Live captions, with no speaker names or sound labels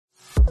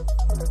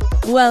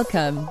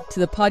Welcome to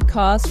the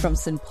podcast from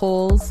St.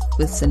 Paul's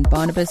with St.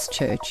 Barnabas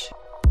Church.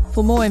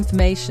 For more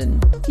information,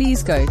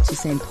 please go to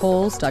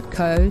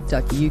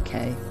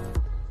stpauls.co.uk.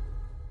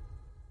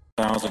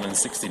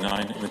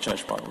 1069 in the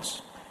Church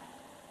Bibles.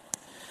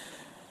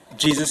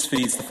 Jesus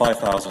feeds the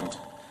 5,000.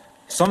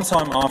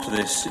 Sometime after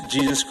this,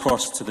 Jesus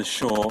crossed to the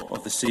shore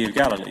of the Sea of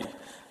Galilee,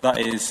 that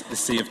is, the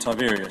Sea of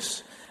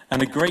Tiberias,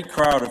 and a great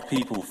crowd of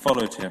people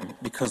followed him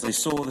because they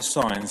saw the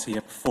signs he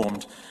had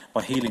performed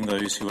by healing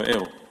those who were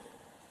ill.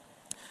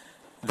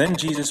 Then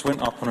Jesus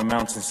went up on a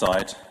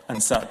mountainside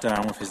and sat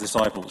down with his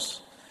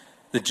disciples.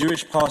 The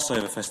Jewish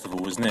Passover festival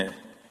was near.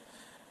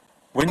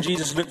 When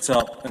Jesus looked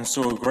up and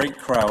saw a great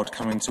crowd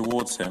coming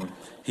towards him,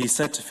 he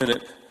said to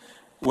Philip,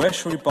 "Where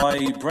shall we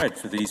buy bread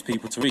for these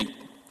people to eat?"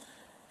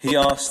 He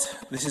asked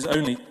this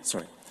only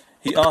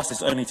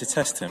to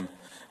test him,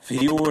 for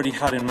he already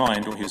had in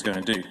mind what he was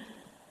going to do.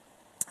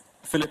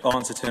 Philip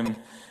answered him,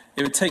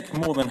 "It would take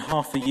more than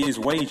half a year's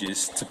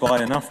wages to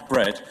buy enough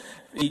bread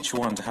for each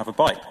one to have a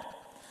bite."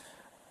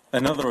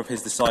 Another of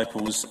his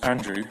disciples,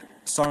 Andrew,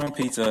 Simon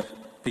Peter's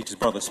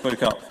brother,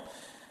 spoke up.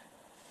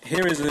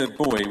 "Here is a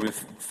boy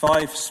with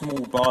 5 small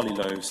barley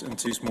loaves and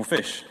 2 small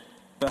fish,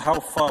 but how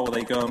far will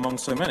they go among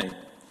so many?"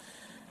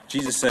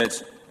 Jesus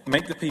said,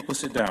 "Make the people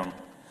sit down."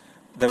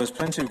 There was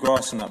plenty of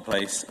grass in that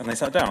place, and they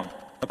sat down.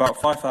 About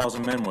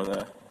 5,000 men were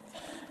there.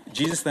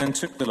 Jesus then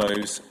took the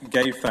loaves,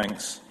 gave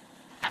thanks,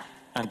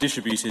 and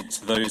distributed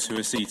to those who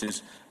were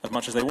seated as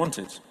much as they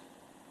wanted.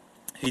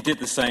 He did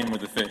the same with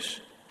the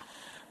fish.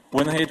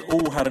 When they had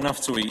all had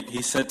enough to eat,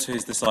 he said to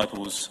his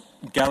disciples,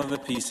 "Gather the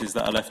pieces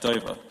that are left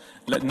over.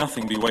 Let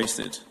nothing be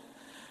wasted."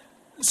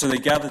 So they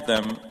gathered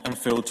them and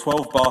filled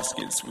 12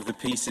 baskets with the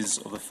pieces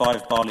of the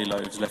 5 barley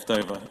loaves left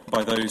over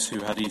by those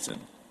who had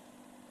eaten.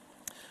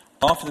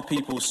 After the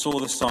people saw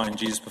the sign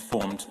Jesus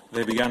performed,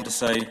 they began to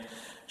say,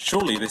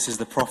 "Surely this is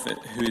the prophet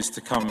who is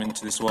to come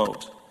into this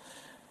world."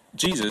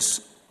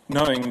 Jesus,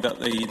 knowing that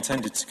they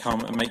intended to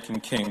come and make him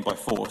king by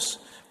force,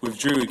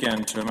 withdrew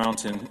again to a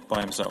mountain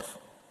by himself.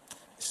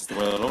 This is the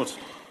word of the Lord.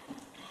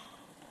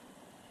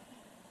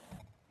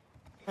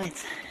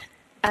 Right.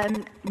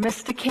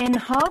 Mr. Ken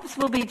Hobbs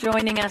will be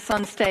joining us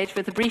on stage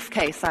with a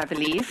briefcase, I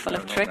believe, full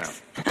of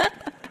tricks.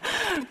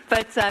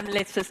 But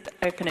let's just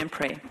open in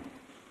prayer.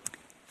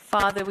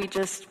 Father, we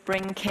just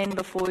bring Ken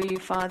before you.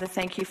 Father,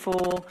 thank you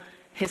for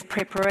his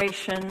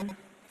preparation.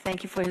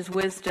 Thank you for his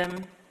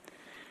wisdom.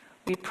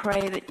 We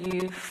pray that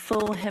you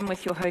fill him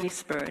with your Holy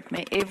Spirit.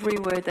 May every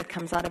word that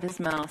comes out of his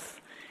mouth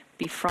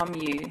be from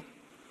you.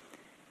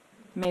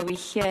 May we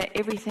hear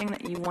everything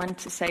that you want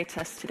to say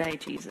to us today,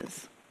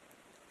 Jesus,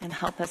 and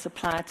help us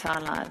apply it to our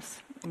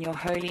lives. In your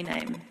holy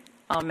name,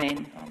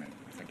 amen. Amen.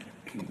 Thank you.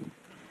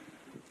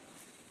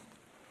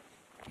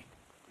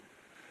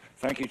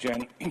 Thank you,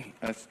 Jen.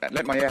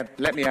 Let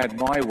me add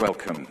my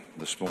welcome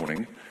this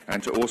morning,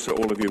 and to also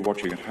all of you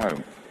watching at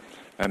home.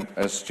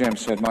 As Jem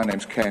said, my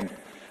name's Ken,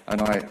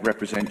 and I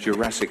represent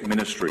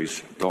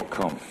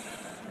JurassicMinistries.com.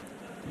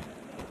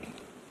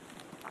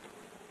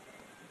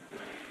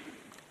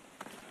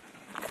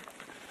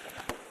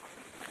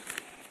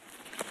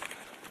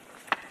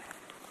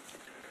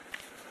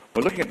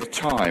 Well, looking at the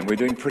time, we're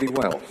doing pretty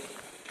well.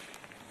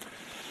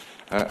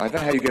 I don't know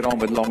how you get on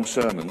with long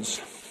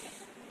sermons,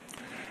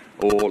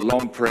 or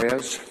long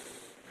prayers,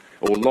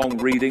 or long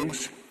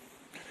readings.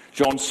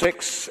 John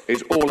 6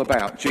 is all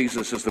about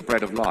Jesus as the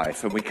bread of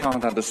life, and we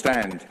can't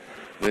understand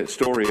the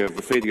story of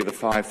the feeding of the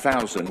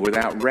 5,000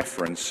 without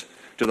reference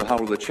to the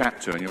whole of the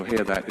chapter, and you'll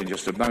hear that in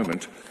just a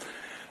moment.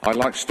 I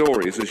like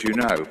stories, as you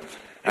know.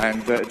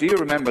 And do you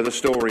remember the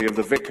story of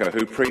the vicar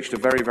who preached a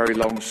very, very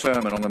long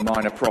sermon on the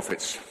minor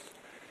prophets?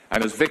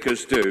 And as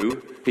vicars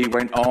do, he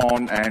went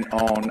on and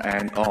on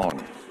and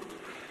on.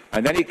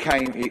 And then he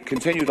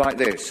continued like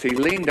this. He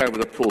leaned over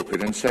the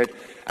pulpit and said,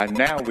 "And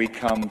now we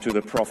come to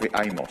the prophet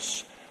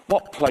Amos.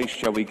 What place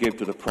shall we give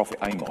to the prophet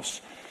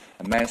Amos?"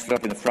 A man stood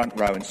up in the front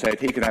row and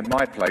said, "He can have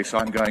my place,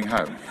 I'm going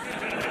home."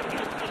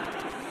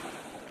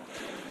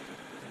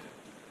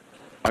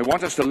 I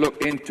want us to look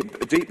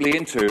deeply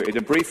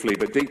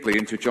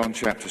into John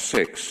chapter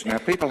 6. Now,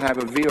 people have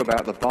a view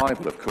about the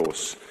Bible, of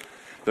course,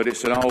 that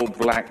it's an old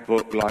black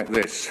book like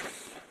this.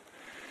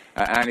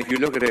 And if you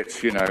look at it,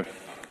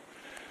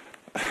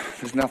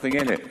 there's nothing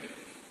in it.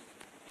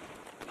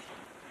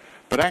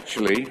 But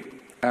actually,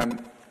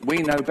 we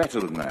know better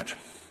than that.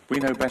 We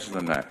know better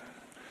than that.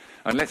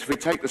 And if we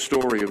take the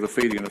story of the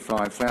feeding of the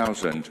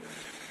 5,000,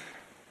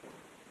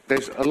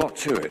 there's a lot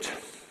to it.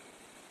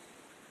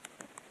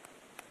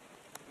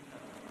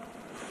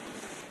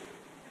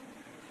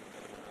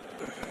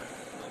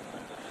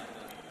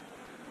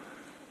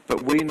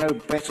 But we know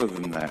better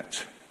than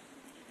that,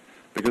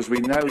 because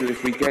we know that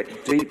if we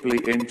get deeply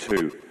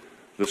into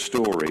the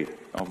story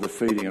of the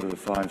feeding of the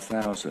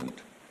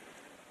 5,000,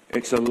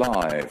 it's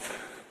alive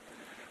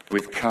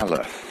with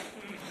colour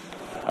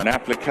and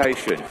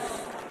application.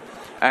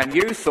 And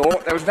you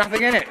thought there was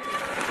nothing in it.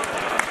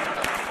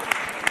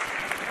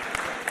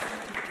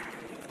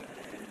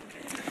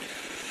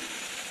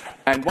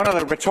 And one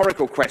other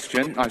rhetorical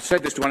question, I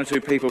said this to one or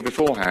two people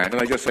beforehand,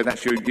 and they just said,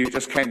 that's you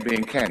just Ken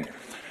being Ken.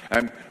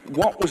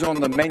 What was on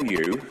the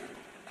menu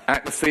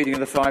at the feeding of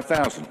the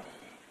 5,000?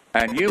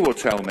 And you will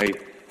tell me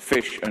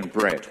fish and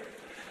bread.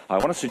 I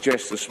want to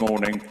suggest this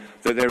morning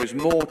that there is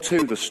more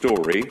to the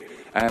story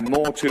and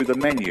more to the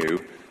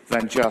menu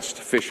than just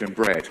fish and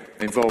bread,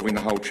 involving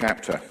the whole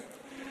chapter.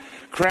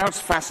 Crowds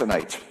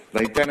fascinate.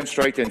 They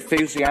demonstrate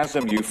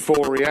enthusiasm,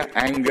 euphoria,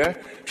 anger,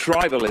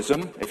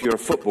 tribalism, if you're a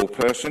football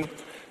person,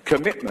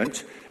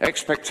 commitment,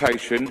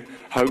 expectation,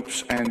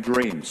 hopes and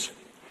dreams.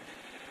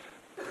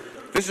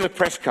 This is a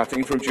press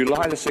cutting from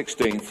July the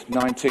 16th,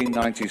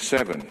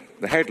 1997.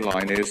 The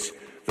headline is,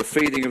 "The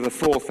Feeding of the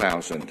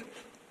 4,000.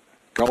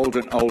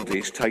 Golden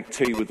oldies take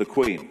tea with the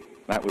Queen."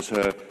 That was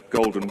her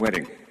golden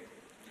wedding.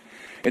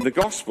 In the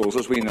Gospels,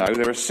 as we know,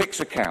 there are 6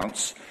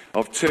 accounts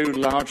of 2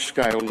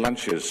 large-scale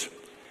lunches,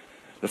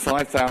 the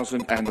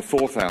 5,000 and the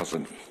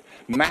 4,000,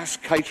 mass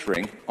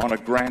catering on a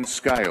grand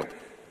scale,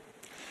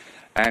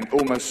 and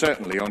almost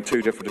certainly on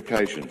 2 different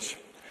occasions.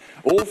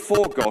 All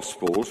 4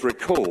 Gospels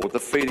record the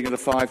feeding of the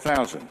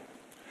 5,000,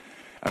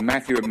 and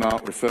Matthew and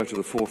Mark refer to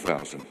the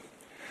 4,000.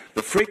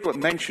 The frequent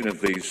mention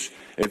of these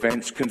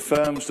events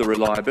confirms the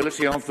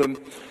reliability of them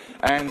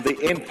and the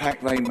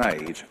impact they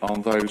made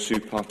on those who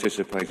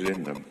participated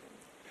in them.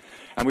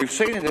 And we've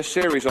seen in this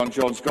series on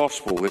John's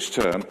Gospel this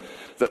term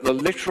that the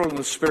literal and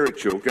the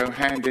spiritual go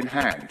hand in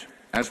hand,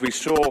 as we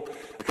saw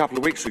a couple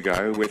of weeks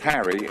ago with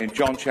Harry in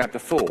John chapter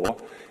 4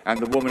 and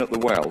the woman at the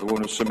well, the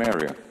woman of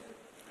Samaria.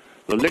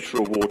 The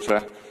literal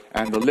water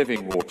and the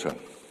living water.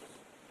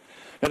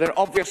 Now, there are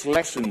obvious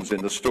lessons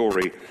in the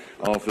story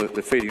of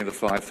the feeding of the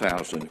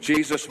 5,000.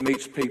 Jesus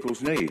meets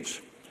people's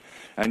needs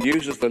and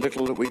uses the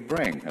little that we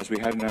bring, as we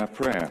had in our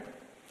prayer.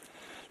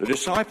 The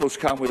disciples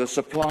come with a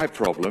supply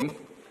problem,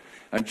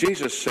 and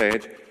Jesus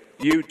said,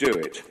 "You do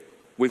it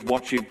with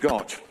what you've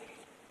got."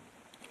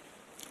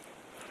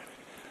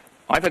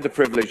 I've had the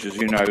privilege, as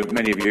you know,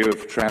 many of you,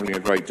 of travelling a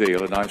great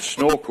deal, and I've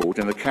snorkeled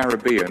in the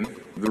Caribbean,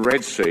 the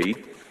Red Sea,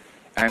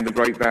 and the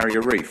Great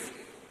Barrier Reef.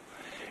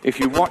 If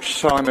you watch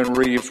Simon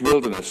Reeves'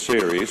 Wilderness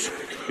series,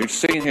 you've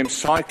seen him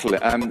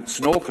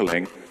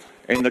snorkeling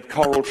in the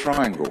Coral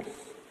Triangle.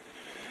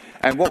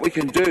 And what we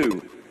can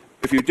do,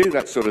 if you do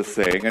that sort of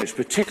thing, and it's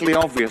particularly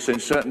obvious in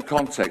certain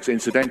contexts,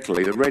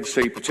 incidentally, the Red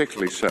Sea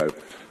particularly so,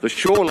 the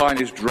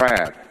shoreline is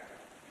drab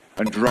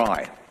and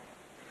dry,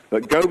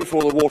 but go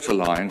before the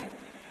waterline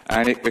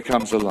and it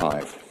becomes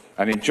alive.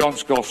 And in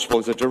John's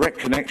Gospel, there's a direct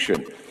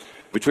connection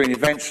between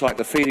events like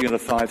the feeding of the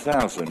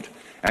 5,000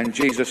 and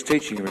Jesus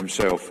teaching of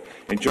himself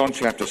in John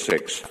chapter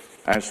 6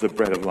 as the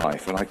bread of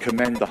life. And I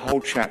commend the whole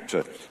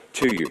chapter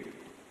to you.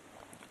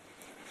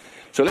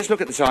 So let's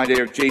look at this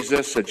idea of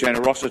Jesus, the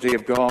generosity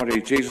of God,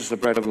 Jesus the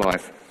bread of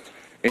life,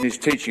 in his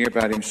teaching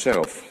about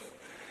himself,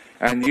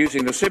 and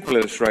using the simple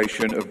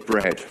illustration of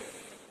bread.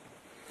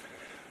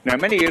 Now,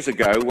 many years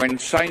ago, when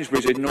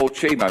Sainsbury's in North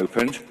Cheam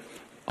opened,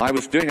 I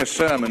was doing a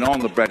sermon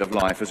on the bread of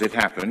life as it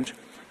happened,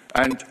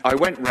 and I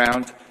went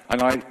round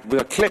and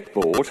with a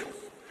clipboard,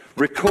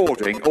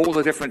 recording all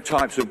the different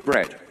types of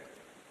bread.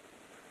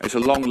 It's a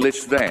long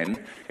list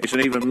then, it's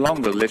an even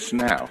longer list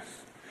now.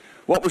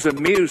 What was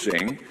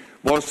amusing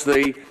was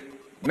the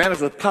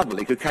members of the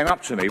public who came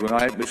up to me when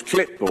I had this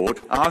clipboard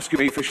asking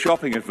me for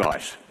shopping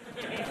advice.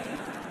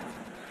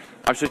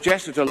 I've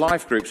suggested to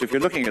life groups, if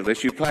you're looking at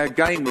this, you play a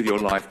game with your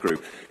life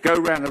group. Go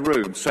around the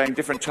room saying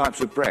different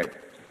types of bread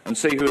and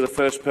see who the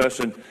first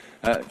person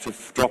to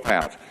drop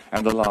out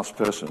and the last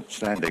person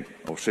standing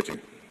or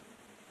sitting.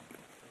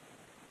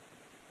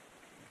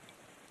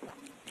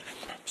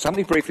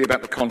 Something briefly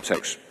about the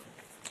context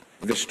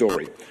of this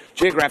story.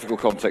 Geographical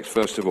context,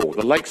 first of all.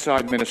 The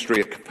lakeside ministry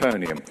at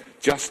Capernaum,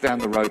 just down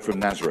the road from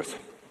Nazareth.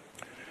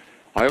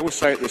 I always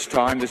say at this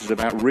time, this is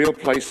about real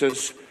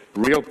places,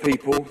 real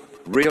people,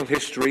 real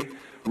history,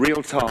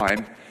 real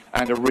time,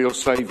 and a real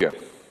Saviour.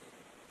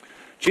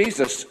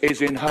 Jesus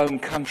is in home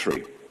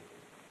country.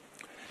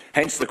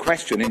 Hence the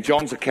question in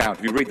John's account,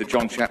 if you read the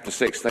John chapter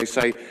 6, they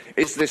say,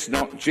 is this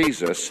not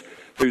Jesus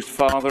whose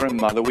father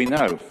and mother we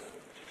know?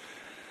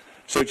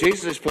 So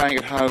Jesus is playing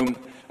at home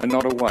and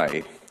not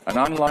away. And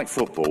unlike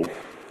football,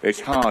 it's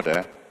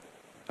harder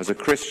as a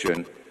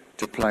Christian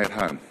to play at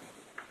home.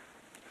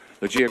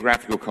 The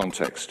geographical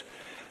context.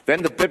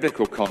 Then the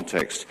biblical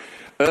context.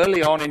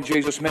 Early on in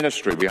Jesus'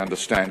 ministry, we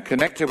understand,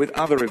 connected with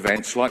other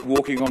events like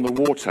walking on the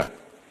water.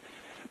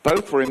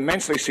 Both were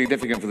immensely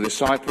significant for the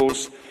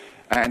disciples,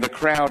 and the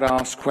crowd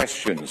asked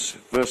questions.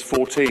 Verse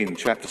 14,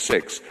 chapter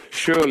 6.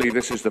 Surely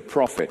this is the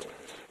prophet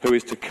who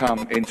is to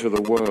come into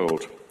the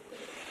world.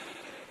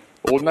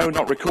 Although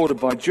not recorded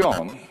by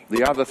John,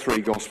 the other 3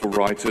 gospel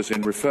writers,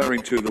 in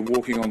referring to the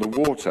walking on the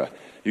water,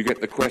 you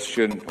get the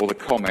question or the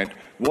comment,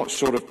 what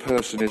sort of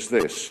person is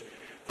this,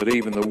 that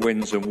even the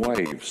winds and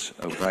waves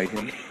obey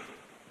him?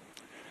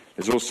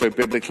 There's also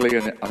biblically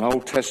an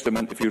Old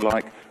Testament, if you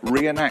like,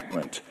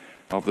 reenactment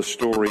of the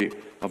story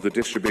of the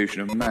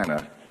distribution of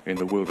manna in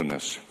the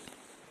wilderness.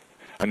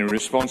 And in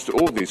response to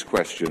all these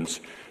questions,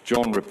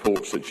 John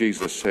reports that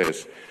Jesus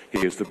says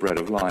he is the bread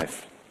of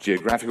life.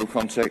 geographical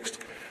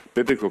context,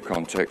 biblical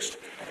context,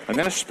 and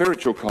then a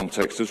spiritual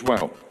context as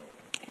well.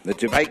 The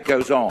debate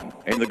goes on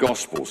in the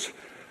Gospels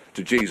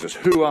to Jesus.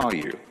 Who are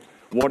you?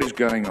 What is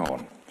going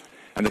on?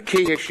 And the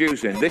key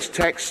issues in this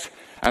text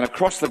and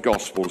across the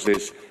Gospels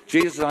is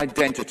Jesus'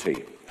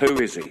 identity. Who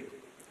is he?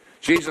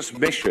 Jesus'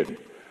 mission.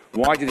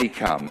 Why did he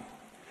come?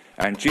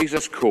 And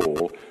Jesus'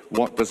 call.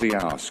 What does he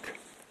ask?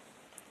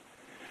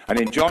 And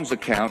in John's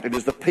account, it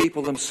is the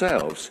people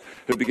themselves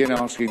who begin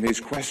asking these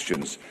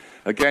questions.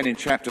 Again, in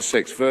chapter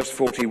 6, verse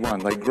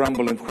 41, they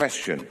grumble and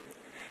question,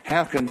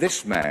 how can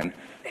this man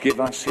give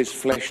us his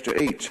flesh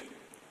to eat?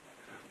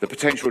 The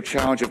potential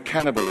charge of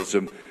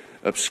cannibalism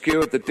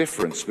obscured the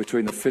difference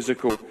between the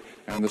physical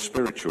and the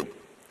spiritual.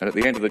 And at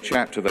the end of the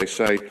chapter, they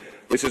say,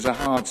 this is a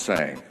hard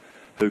saying.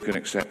 Who can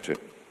accept it?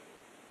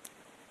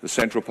 The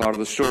central part of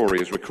the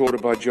story, as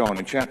recorded by John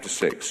in chapter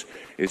 6,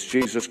 is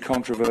Jesus'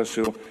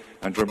 controversial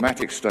and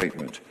dramatic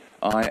statement,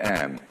 I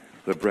am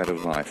the bread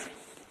of life.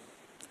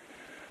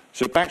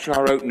 So back to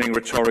our opening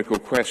rhetorical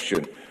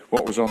question,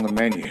 what was on the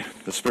menu,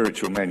 the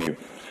spiritual menu?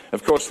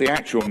 Of course, the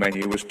actual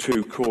menu was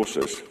 2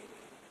 courses.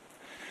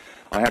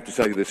 I have to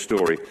tell you this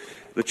story.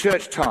 The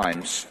Church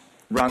Times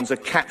runs a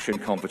caption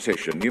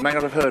competition. You may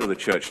not have heard of the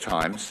Church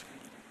Times.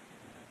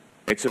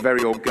 It's a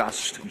very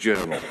august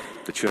journal,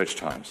 the Church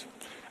Times,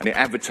 and it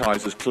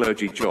advertises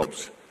clergy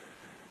jobs.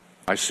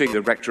 I see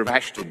the rector of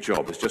Ashton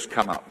job has just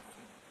come up.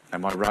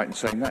 Am I right in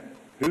saying that?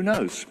 Who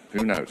knows?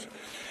 Who knows?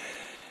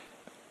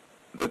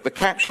 The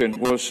caption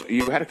was,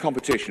 you had a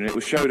competition. It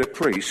showed a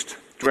priest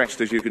dressed,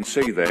 as you can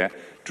see there,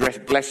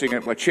 blessing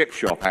at a chip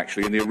shop,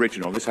 actually, in the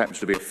original. This happens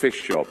to be a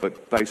fish shop,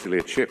 but basically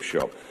a chip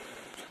shop.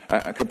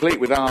 Complete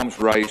with arms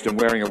raised and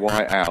wearing a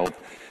white alb.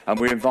 And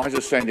we're invited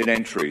to send in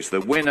entries.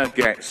 The winner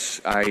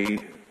gets a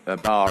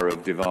bar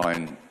of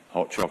divine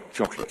hot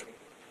chocolate.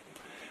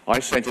 I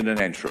sent in an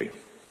entry,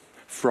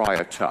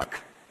 Friar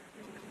Tuck.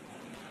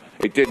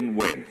 It didn't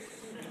win.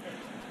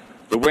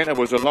 The winner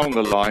was along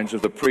the lines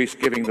of the priest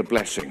giving the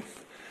blessing,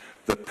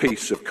 the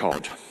piece of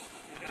cod.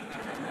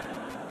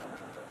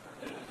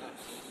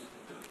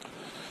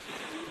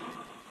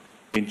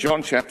 In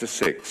John chapter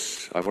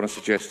 6, I want to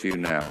suggest to you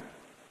now,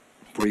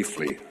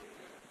 briefly,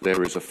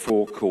 there is a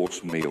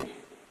 4-course meal.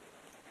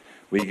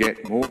 We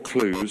get more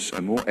clues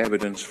and more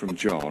evidence from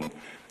John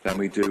than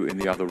we do in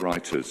the other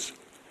writers.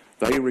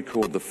 They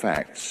record the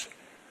facts.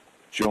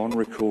 John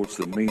records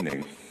the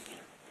meaning.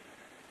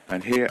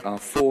 And here are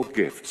 4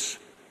 gifts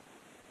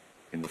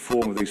in the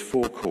form of these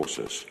 4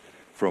 courses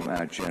from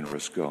our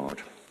generous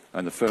God.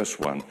 And the first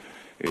one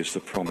is the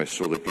promise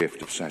or the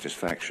gift of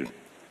satisfaction.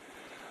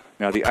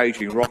 Now, the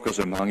aging rockers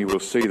among you will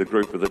see the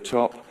group at the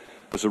top.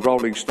 As the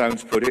Rolling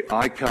Stones put it,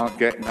 I can't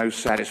get no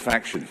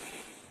satisfaction.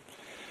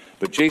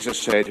 But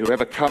Jesus said,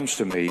 whoever comes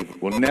to me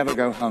will never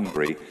go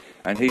hungry,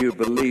 and he who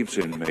believes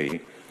in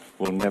me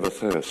will never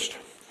thirst.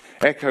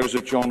 Echoes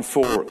of John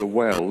 4 at the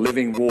well,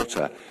 living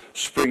water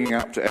springing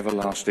up to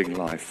everlasting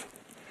life.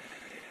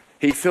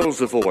 He fills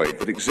the void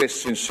that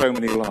exists in so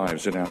many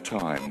lives in our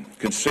time,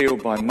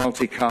 concealed by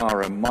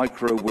multi-car and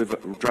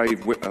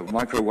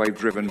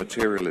microwave-driven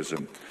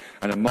materialism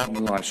and a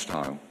modern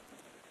lifestyle.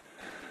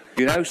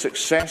 You know,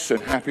 success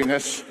and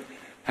happiness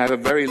have a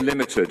very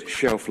limited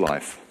shelf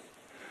life.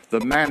 The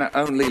manna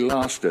only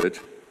lasted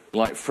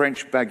like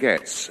French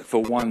baguettes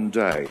for one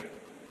day.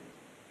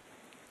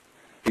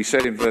 He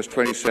said in verse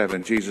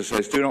 27, Jesus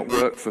says, do not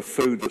work for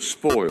food that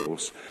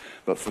spoils,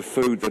 but for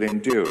food that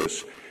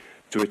endures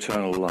to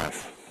eternal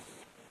life.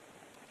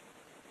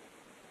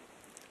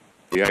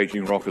 The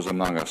aging rockers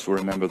among us will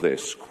remember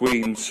this.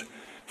 Queen's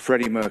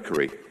Freddie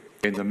Mercury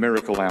in the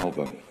Miracle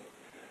album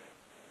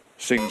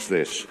sings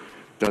this,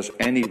 does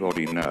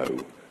anybody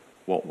know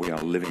what we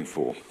are living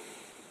for?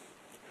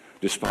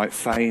 Despite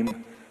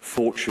fame,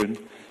 fortune,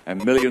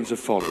 and millions of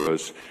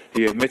followers,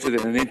 he admitted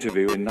in an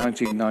interview in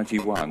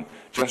 1991,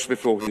 just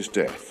before his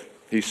death,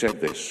 he said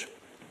this,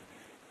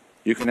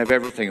 you can have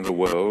everything in the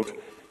world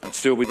and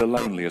still be the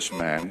loneliest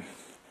man,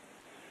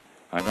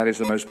 and that is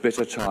the most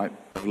bitter type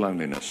of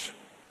loneliness.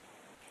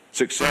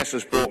 Success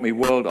has brought me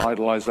world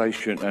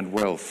idolization and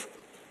wealth,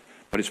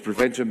 but it's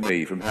prevented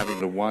me from having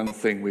the one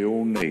thing we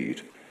all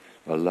need,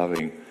 a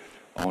loving,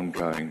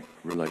 ongoing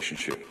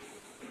relationship.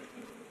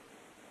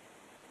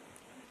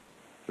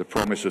 The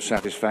promise of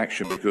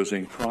satisfaction, because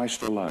in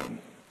Christ alone,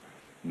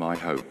 my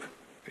hope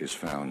is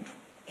found.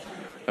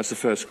 That's the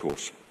first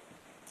course.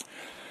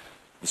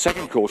 The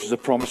second course is a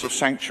promise of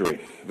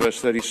sanctuary.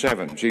 Verse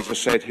 37, Jesus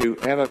said,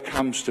 whoever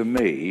comes to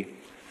me,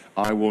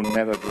 I will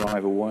never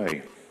drive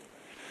away.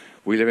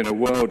 We live in a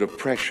world of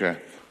pressure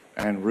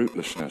and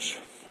rootlessness.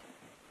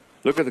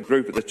 Look at the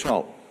group at the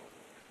top.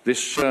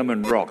 This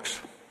sermon rocks.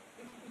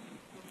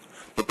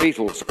 The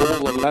Beatles,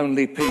 all the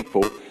lonely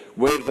people,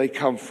 where do they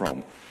come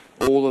from?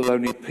 All the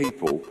lonely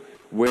people,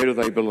 where do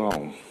they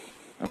belong?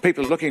 And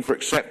people are looking for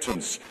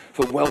acceptance,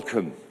 for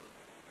welcome.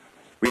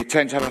 We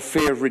tend to have a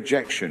fear of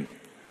rejection.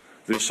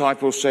 The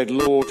disciples said,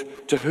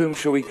 Lord, to whom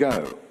shall we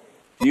go?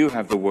 You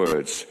have the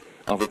words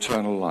of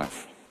eternal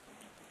life.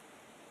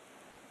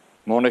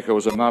 Monica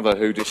was a mother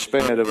who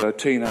despaired of her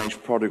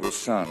teenage prodigal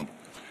son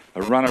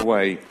a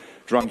runaway,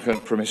 drunken,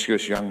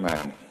 promiscuous young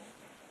man.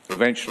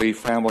 Eventually he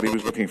found what he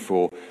was looking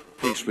for,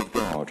 peace with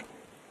God.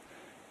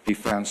 He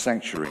found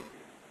sanctuary.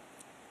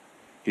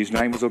 His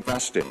name was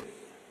Augustine,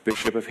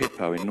 Bishop of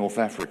Hippo in North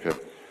Africa,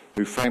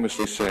 who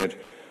famously said,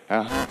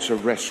 "Our hearts are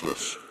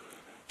restless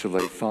till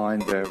they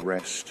find their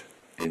rest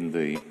in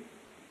thee."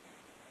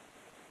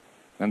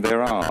 And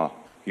there are,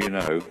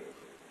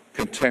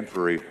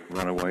 contemporary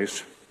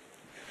runaways.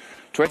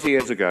 20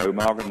 years ago,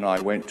 Margaret and I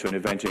went to an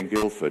event in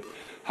Guildford,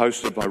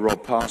 hosted by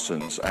Rob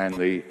Parsons and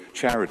the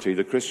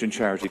Christian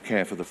charity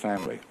Care for the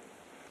Family.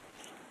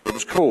 It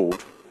was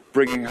called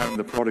Bringing Home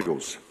the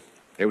Prodigals.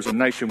 It was a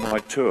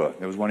nationwide tour.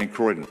 There was one in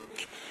Croydon.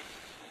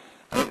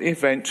 And at the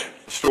event,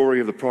 the story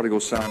of the prodigal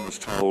son was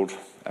told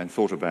and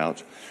thought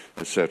about,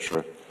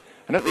 etc.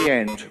 And at the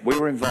end, we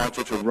were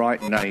invited to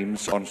write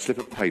names on a slip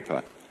of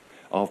paper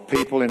of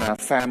people in our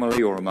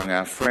family or among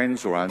our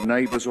friends or our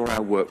neighbours or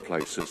our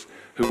workplaces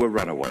who were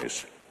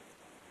runaways.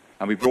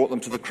 And we brought them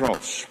to the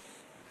cross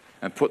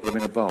and put them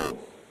in a bowl.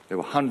 There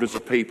were hundreds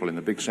of people in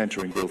the big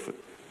centre in Guildford.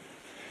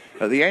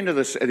 At the end of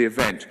the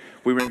event,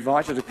 we were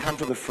invited to come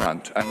to the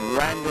front and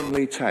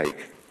randomly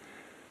take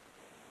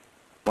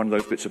one of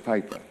those bits of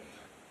paper.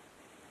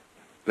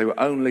 They were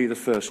only the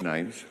first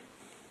names.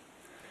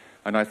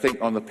 And I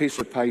think on the piece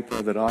of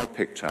paper that I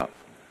picked up,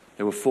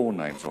 there were 4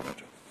 names on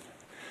it.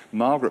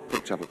 Margaret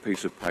picked up a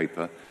piece of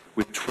paper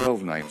with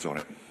 12 names on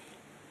it.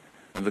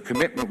 And the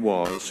commitment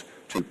was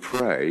to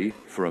pray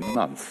for a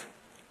month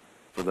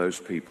for those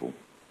people.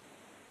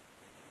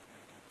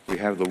 We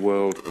have the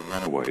world of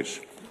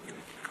runaways.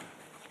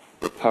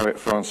 The poet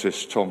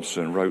Francis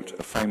Thompson wrote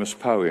a famous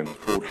poem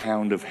called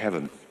Hound of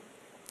Heaven.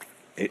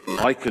 It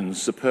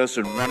likens the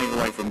person running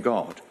away from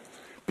God,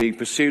 being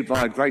pursued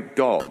by a great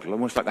dog,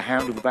 almost like the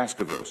Hound of the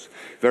Baskervilles.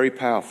 Very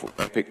powerful,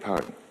 epic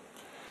poem.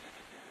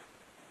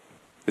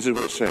 This is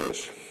what it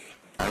says.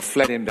 I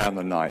fled him down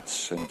the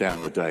nights and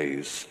down the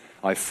days.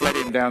 I fled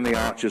him down the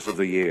arches of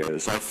the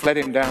years. I fled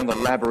him down the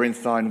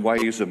labyrinthine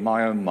ways of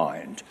my own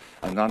mind,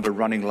 and under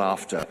running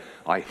laughter,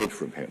 I hid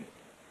from him.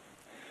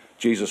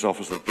 Jesus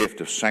offers the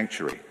gift of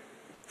sanctuary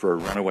for a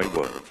runaway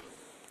world.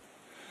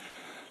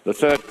 The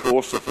third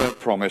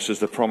promise is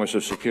the promise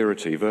of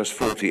security. Verse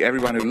 40,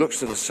 everyone who looks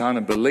to the Son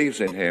and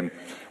believes in him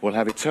will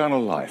have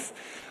eternal life,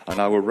 and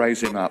I will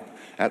raise him up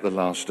at the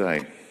last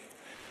day.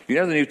 You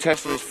know, the New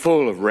Testament is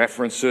full of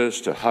references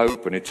to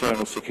hope and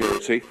eternal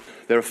security.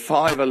 There are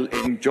 5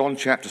 in John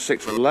chapter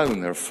 6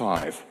 alone, there are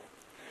 5.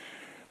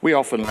 We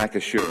often lack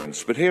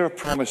assurance, but here are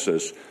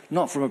promises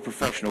not from a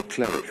professional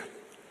cleric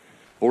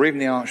or even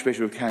the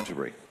Archbishop of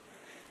Canterbury,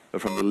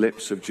 but from the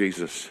lips of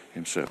Jesus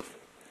himself.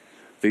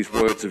 These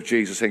words of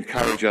Jesus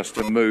encourage us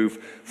to move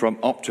from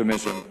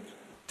optimism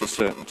to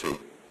certainty.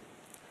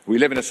 We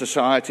live in a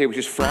society which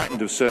is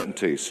frightened of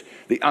certainties.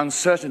 The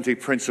uncertainty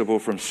principle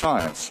from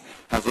science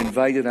has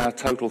invaded our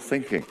total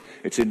thinking.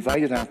 It's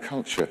invaded our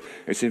culture.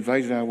 It's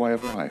invaded our way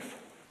of life.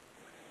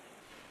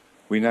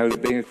 We know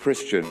that being a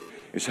Christian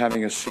is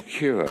having a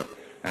secure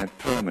and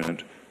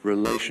permanent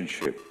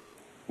relationship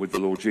with the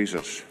Lord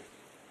Jesus.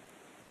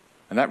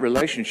 And that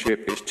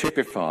relationship is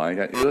typified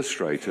and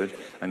illustrated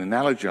and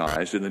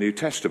analogized in the New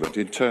Testament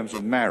in terms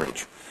of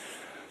marriage.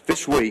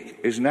 This week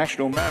is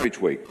National Marriage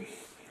Week.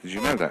 Did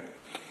you know that?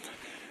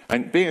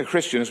 And being a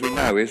Christian, as we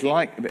know, is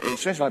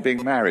essentially like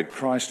being married,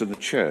 Christ and the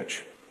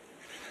church.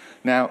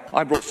 Now,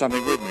 I brought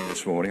something with me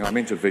this morning. I'm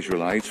into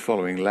visual aids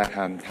following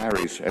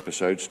Harry's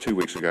episodes 2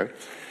 weeks ago.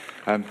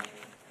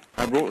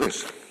 I brought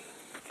this.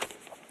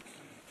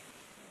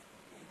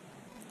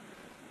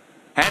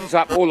 Hands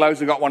up, all those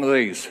who got one of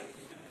these.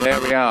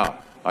 There we are.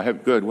 I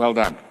hope good. Well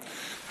done.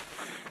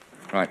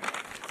 Right.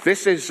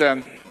 This is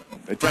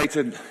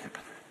dated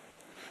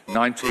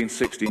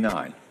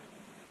 1969.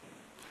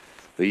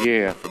 The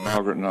year for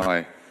Margaret and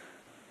I,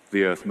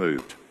 the earth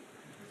moved.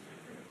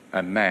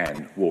 And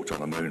man walked on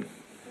the moon.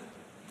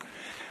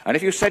 And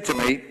if you said to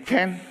me,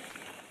 Ken,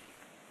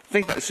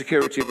 think about the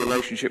security of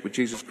relationship with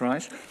Jesus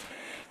Christ.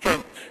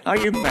 Ken, are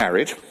you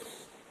married?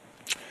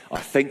 I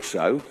think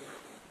so.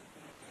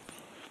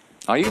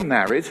 Are you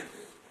married?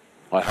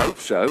 I hope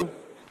so.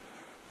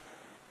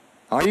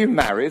 Are you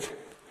married?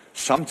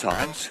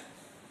 Sometimes.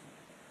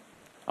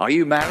 Are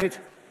you married?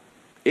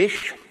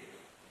 Ish.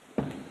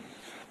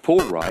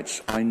 Paul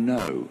writes, I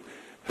know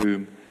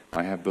whom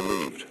I have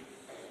believed.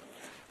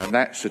 And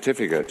that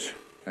certificate,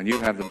 and you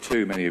have them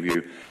too, many of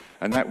you,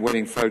 and that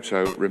wedding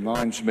photo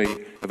reminds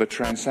me of a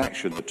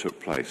transaction that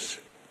took place.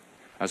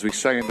 As we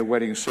say in the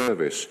wedding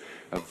service,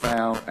 a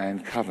vow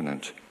and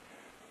covenant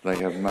they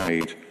have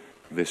made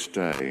this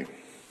day.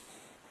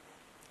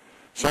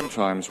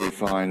 Sometimes we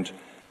find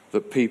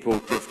that people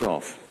drift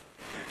off.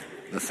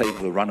 The theme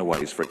of the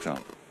runaways, for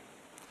example.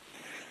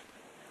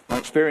 My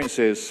experience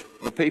is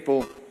that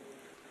people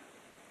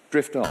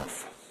drift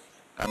off.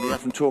 And we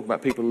often talk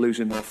about people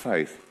losing their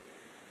faith.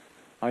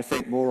 I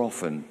think more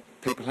often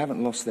people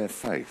haven't lost their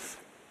faith.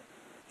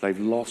 They've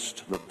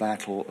lost the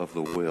battle of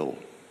the will.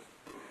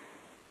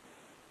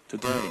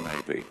 Today,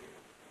 maybe,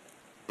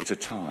 it's a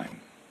time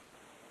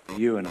for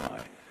you and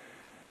I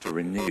to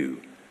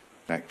renew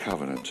that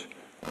covenant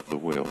of the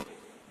will,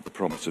 the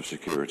promise of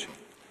security.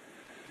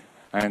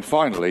 And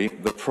finally,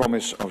 the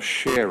promise of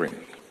sharing.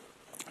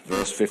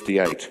 Verse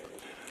 58.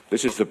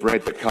 This is the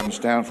bread that comes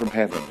down from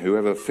heaven.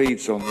 Whoever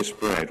feeds on this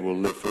bread will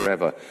live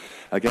forever.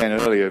 Again,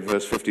 earlier,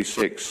 verse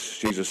 56,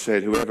 Jesus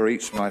said, whoever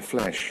eats my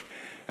flesh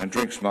and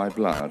drinks my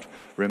blood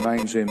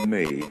remains in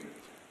me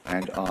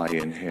and I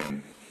in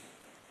him.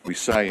 We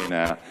say in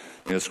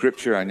the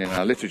scripture and in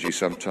our liturgy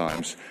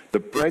sometimes, the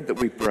bread that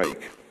we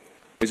break,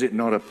 is it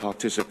not a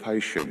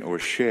participation or a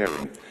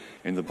sharing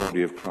in the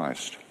body of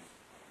Christ?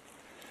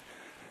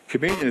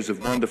 Communion is a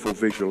wonderful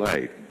visual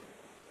aid.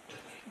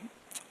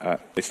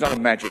 It's not a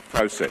magic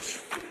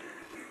process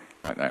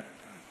like that.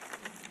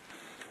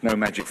 No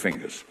magic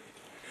fingers.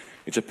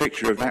 It's a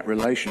picture of that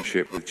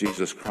relationship with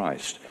Jesus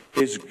Christ,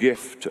 his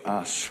gift to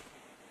us,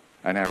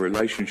 and our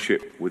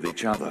relationship with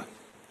each other,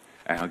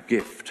 our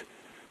gift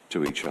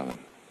to each other.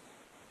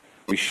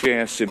 We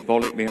share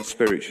symbolically and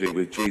spiritually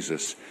with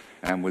Jesus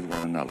and with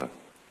one another.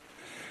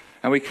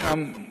 And we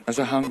come as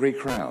a hungry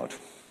crowd.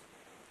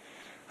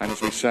 And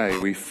as we say,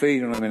 we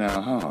feed on them in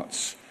our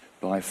hearts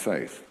by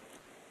faith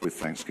with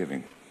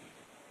thanksgiving.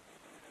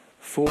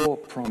 4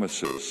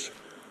 promises,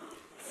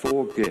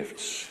 4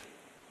 gifts,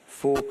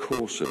 4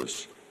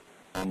 courses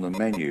on the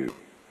menu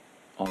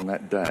on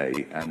that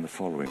day and the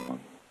following one.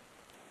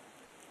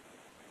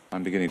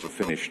 I'm beginning to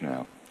finish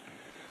now.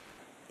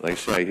 They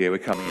say here we're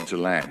coming into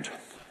land.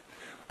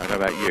 I don't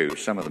know about you,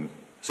 some of them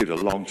seemed a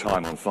long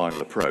time on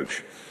final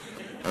approach.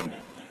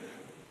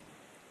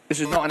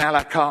 This is not an a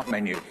la carte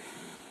menu.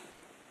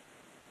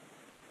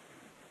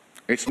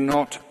 It's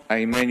not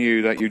a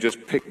menu that you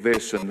just pick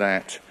this and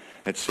that,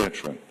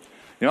 etc.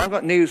 You know, I've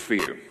got news for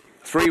you.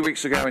 3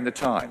 weeks ago in the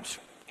Times,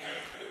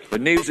 the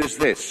news is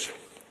this.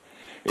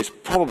 It's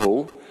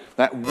probable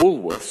that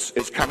Woolworths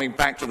is coming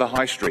back to the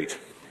high street.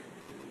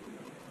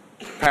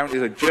 Apparently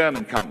there's a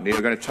German company who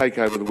are going to take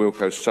over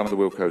some of the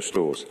Wilko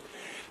stores.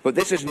 But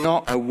this is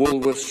not a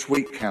Woolworths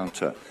sweet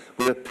counter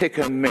with a pick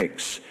and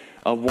mix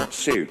of what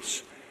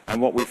suits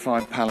and what we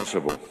find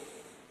palatable.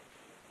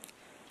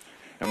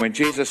 And when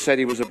Jesus said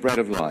he was the bread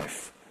of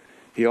life,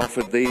 he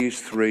offered these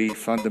 3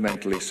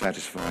 fundamentally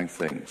satisfying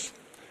things.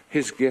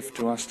 His gift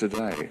to us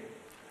today,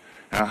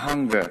 our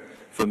hunger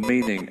for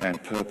meaning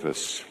and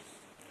purpose,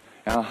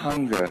 our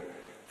hunger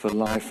for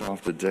life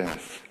after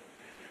death,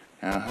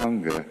 our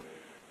hunger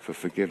for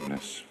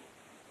forgiveness.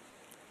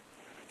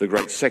 The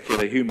great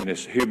secular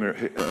humanist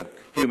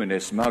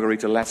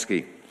Margarita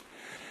Lasky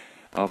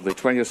of the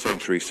 20th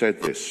century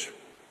said this: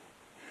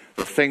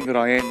 the thing that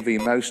I envy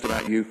most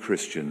about you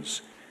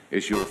Christians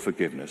is your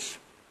forgiveness.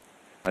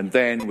 And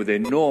then, with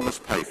enormous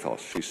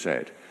pathos, she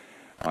said,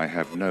 I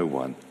have no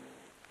one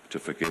to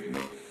forgive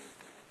me.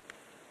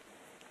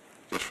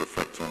 Just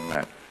reflect on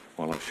that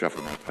while I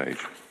shuffle my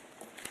page.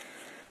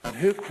 And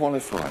who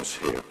qualifies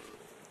here?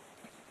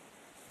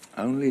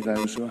 Only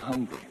those who are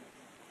hungry.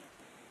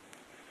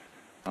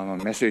 And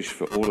my message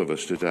for all of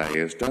us today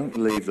is don't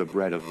leave the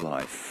bread of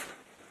life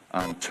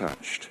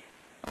untouched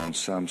on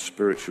some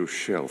spiritual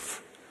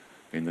shelf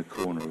in the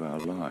corner of our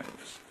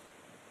lives.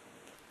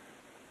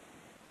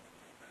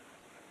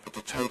 But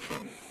to take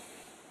him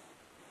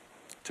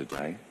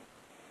today,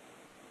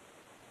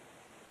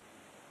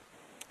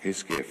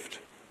 his gift,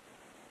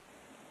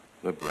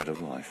 the bread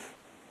of life.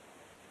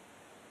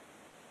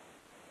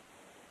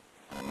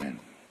 Amen.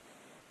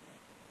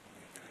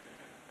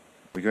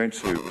 We're going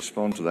to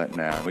respond to that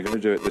now. We're going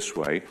to do it this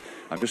way.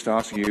 I'm just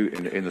asking you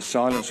in the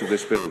silence of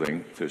this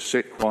building to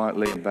sit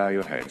quietly and bow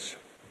your heads.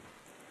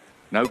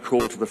 No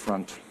call to the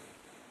front.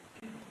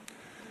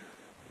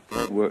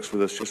 God works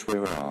with us just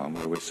where we are and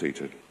where we're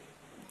seated.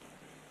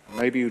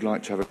 Maybe you'd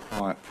like to have a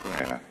quiet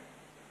prayer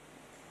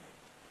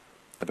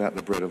about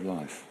the bread of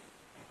life.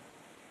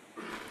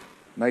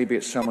 Maybe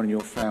it's someone in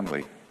your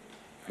family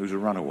who's a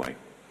runaway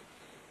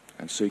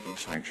and seeking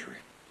sanctuary.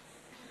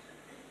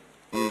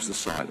 Use the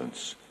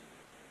silence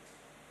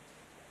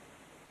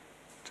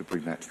to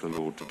bring that to the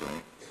Lord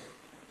today.